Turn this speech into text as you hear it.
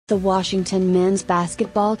The Washington men's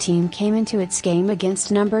basketball team came into its game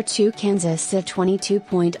against number 2 Kansas a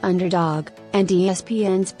 22-point underdog, and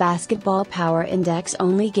ESPN's Basketball Power Index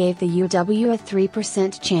only gave the UW a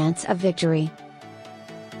 3% chance of victory.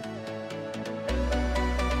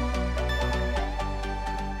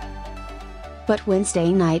 But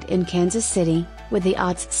Wednesday night in Kansas City, with the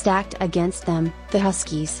odds stacked against them, the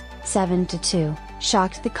Huskies, 7-2,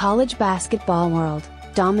 shocked the college basketball world,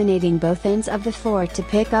 dominating both ends of the floor to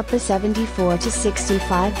pick up a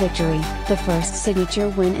 74-65 victory, the first signature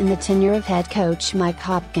win in the tenure of head coach Mike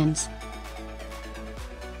Hopkins.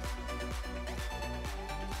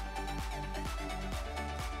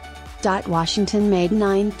 Washington made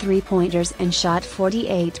 9 three-pointers and shot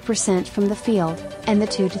 48% from the field, and the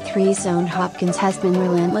 2-3 zone Hopkins has been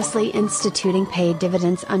relentlessly instituting paid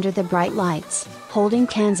dividends under the bright lights, holding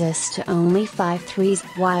Kansas to only 5 threes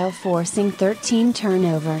while forcing 13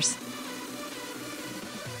 turnovers.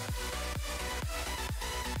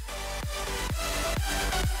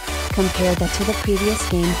 Compare that to the previous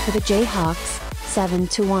game for the Jayhawks,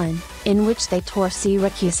 7-1, in which they tore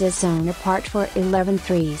Syracuse's zone apart for 11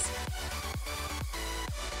 threes.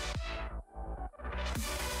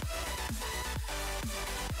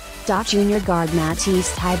 Junior guard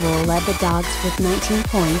Matisse Thybulle led the Dogs with 19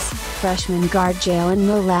 points, freshman guard Jalen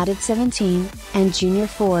Noel added 17, and junior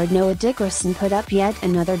forward Noah Dickerson put up yet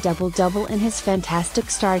another double-double in his fantastic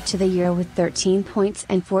start to the year with 13 points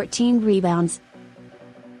and 14 rebounds.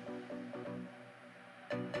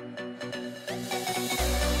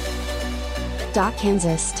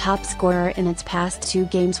 Kansas' top scorer in its past 2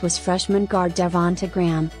 games was freshman guard Devonte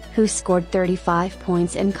Graham, who scored 35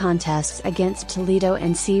 points in contests against Toledo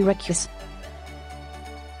and Syracuse.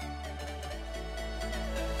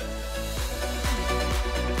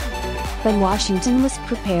 But Washington was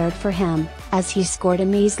prepared for him, as he scored a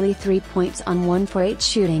measly 3 points on 1 for 8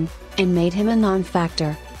 shooting, and made him a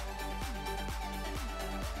non-factor.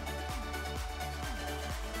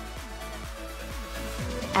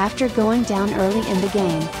 After going down early in the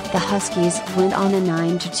game, the Huskies went on a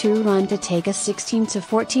 9-2 run to take a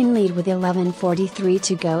 16-14 lead with 11:43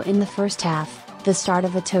 to go in the first half, the start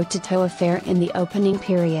of a toe-to-toe affair in the opening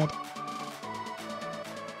period.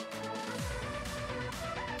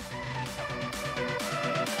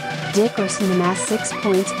 Dickerson amassed 6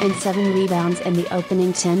 points and 7 rebounds in the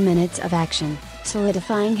opening 10 minutes of action,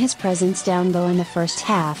 solidifying his presence down low in the first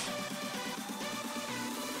half.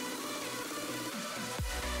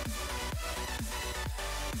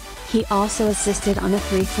 He also assisted on a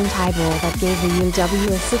 3 from Thybulle that gave the UW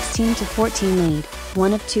a 16-14 lead,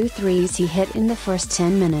 one of 2 threes he hit in the first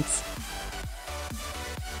 10 minutes.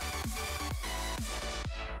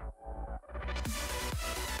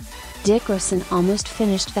 Dickerson almost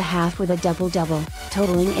finished the half with a double-double,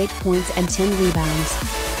 totaling 8 points and 10 rebounds.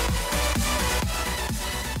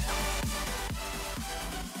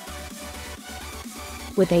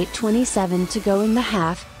 With 8:27 to go in the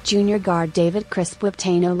half, junior guard David Crisp whipped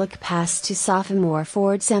a no-look pass to sophomore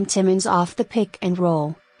forward Sam Timmons off the pick and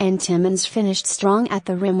roll, and Timmons finished strong at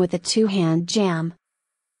the rim with a 2-hand jam.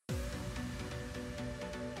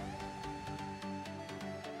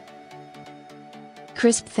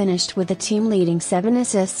 Crisp finished with a team-leading 7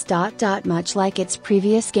 assists. Much like its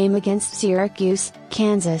previous game against Syracuse,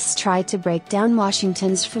 Kansas tried to break down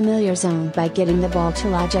Washington's familiar zone by getting the ball to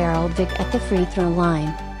LaGerald Vick at the free throw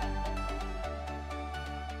line.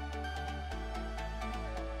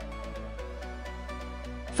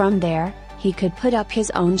 From there, he could put up his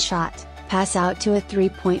own shot, pass out to a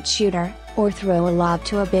 3-point shooter, or throw a lob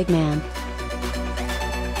to a big man.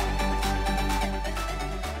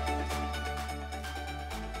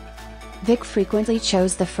 Vick frequently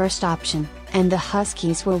chose the first option, and the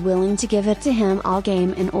Huskies were willing to give it to him all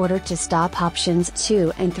game in order to stop options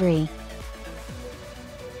 2 and 3.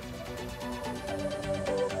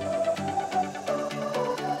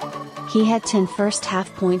 He had 10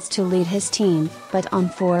 first-half points to lead his team, but on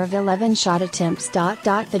 4 of 11 shot attempts. The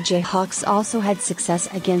Jayhawks also had success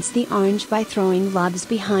against the Orange by throwing lobs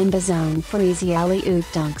behind the zone for easy alley-oop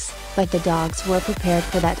dunks, but the Dogs were prepared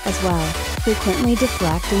for that as well, frequently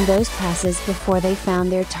deflecting those passes before they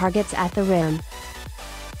found their targets at the rim.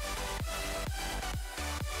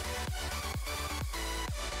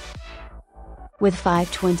 With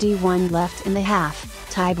 5:21 left in the half,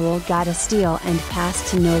 Thybulle got a steal and passed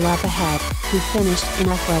to Noel up ahead, who finished an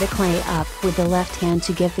athletic layup with the left hand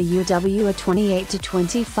to give the UW a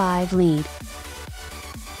 28-25 lead.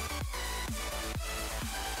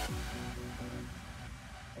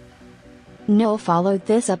 Noel followed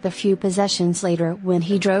this up a few possessions later when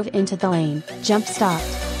he drove into the lane, jump-stopped,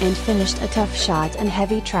 and finished a tough shot in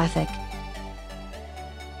heavy traffic.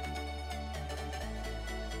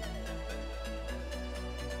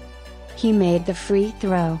 He made the free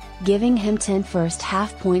throw, giving him 10 first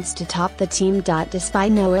half points to top the team.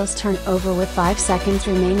 Despite Noel's turnover with 5 seconds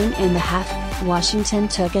remaining in the half, Washington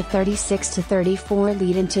took a 36-34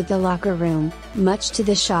 lead into the locker room, much to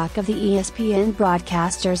the shock of the ESPN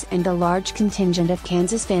broadcasters and the large contingent of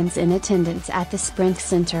Kansas fans in attendance at the Sprint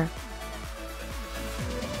Center.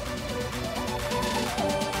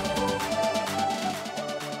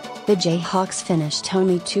 The Jayhawks finished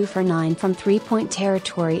only 2 for 9 from three-point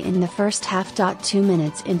territory in the first half. 2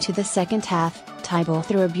 minutes into the second half, Tybalt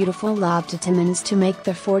threw a beautiful lob to Timmons to make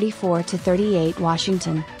the 44-38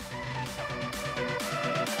 Washington.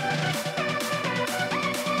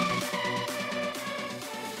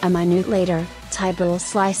 A minute later, Tybalt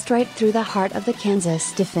sliced right through the heart of the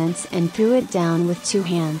Kansas defense and threw it down with 2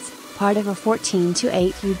 hands, part of a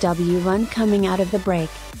 14-8 UW run coming out of the break.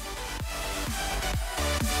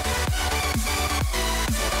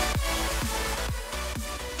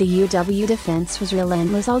 The UW defense was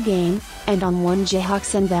relentless all game, and on one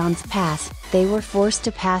Jayhawks inbounds pass, they were forced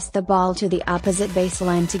to pass the ball to the opposite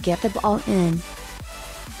baseline to get the ball in.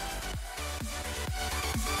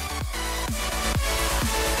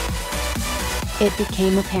 It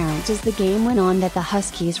became apparent as the game went on that the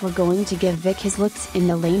Huskies were going to give Vic his looks in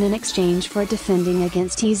the lane in exchange for defending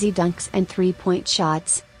against easy dunks and three-point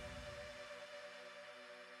shots.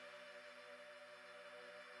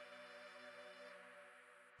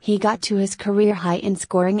 He got to his career high in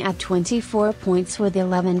scoring at 24 points with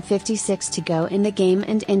 11:56 to go in the game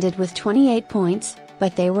and ended with 28 points,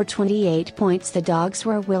 but they were 28 points the Dogs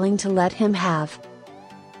were willing to let him have.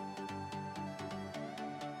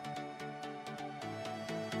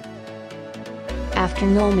 After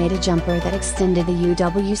Noel made a jumper that extended the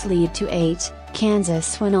UW's lead to 8,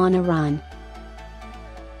 Kansas went on a run.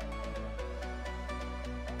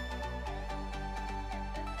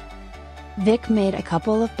 Vic made a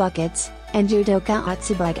couple of buckets, and Udoka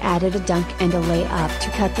Otsibag added a dunk and a layup to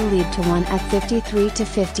cut the lead to 1 at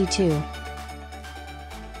 53-52.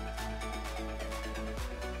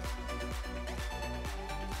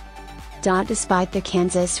 Despite the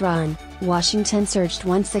Kansas run, Washington surged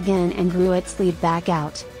once again and grew its lead back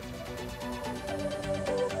out.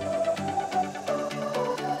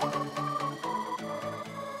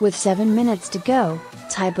 With 7 minutes to go,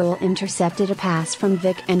 Tybalt intercepted a pass from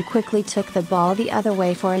Vic and quickly took the ball the other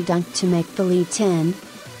way for a dunk to make the lead 10.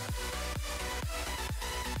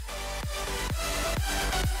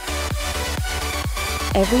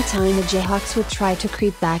 Every time the Jayhawks would try to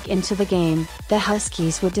creep back into the game, the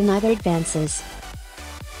Huskies would deny their advances.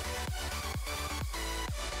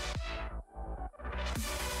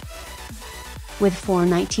 With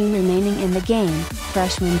 4:19 remaining in the game,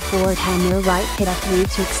 freshman forward Hammer Wright hit a 3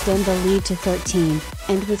 to extend the lead to 13,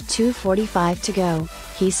 and with 2:45 to go,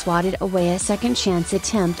 he swatted away a second chance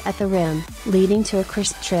attempt at the rim, leading to a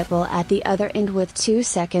crisp triple at the other end with 2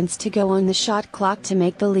 seconds to go on the shot clock to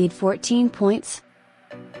make the lead 14 points.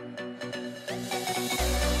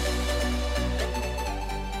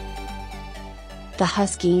 The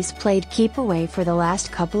Huskies played keep away for the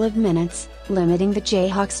last couple of minutes, limiting the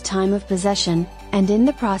Jayhawks' time of possession, and in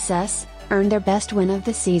the process, earned their best win of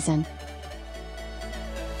the season.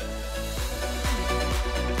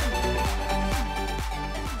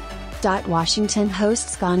 Washington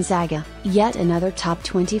hosts Gonzaga, yet another top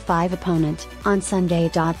 25 opponent, on Sunday.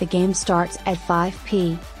 The game starts at 5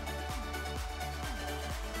 p.m.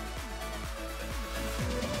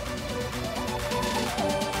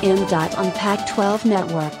 on Pac-12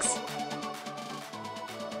 networks.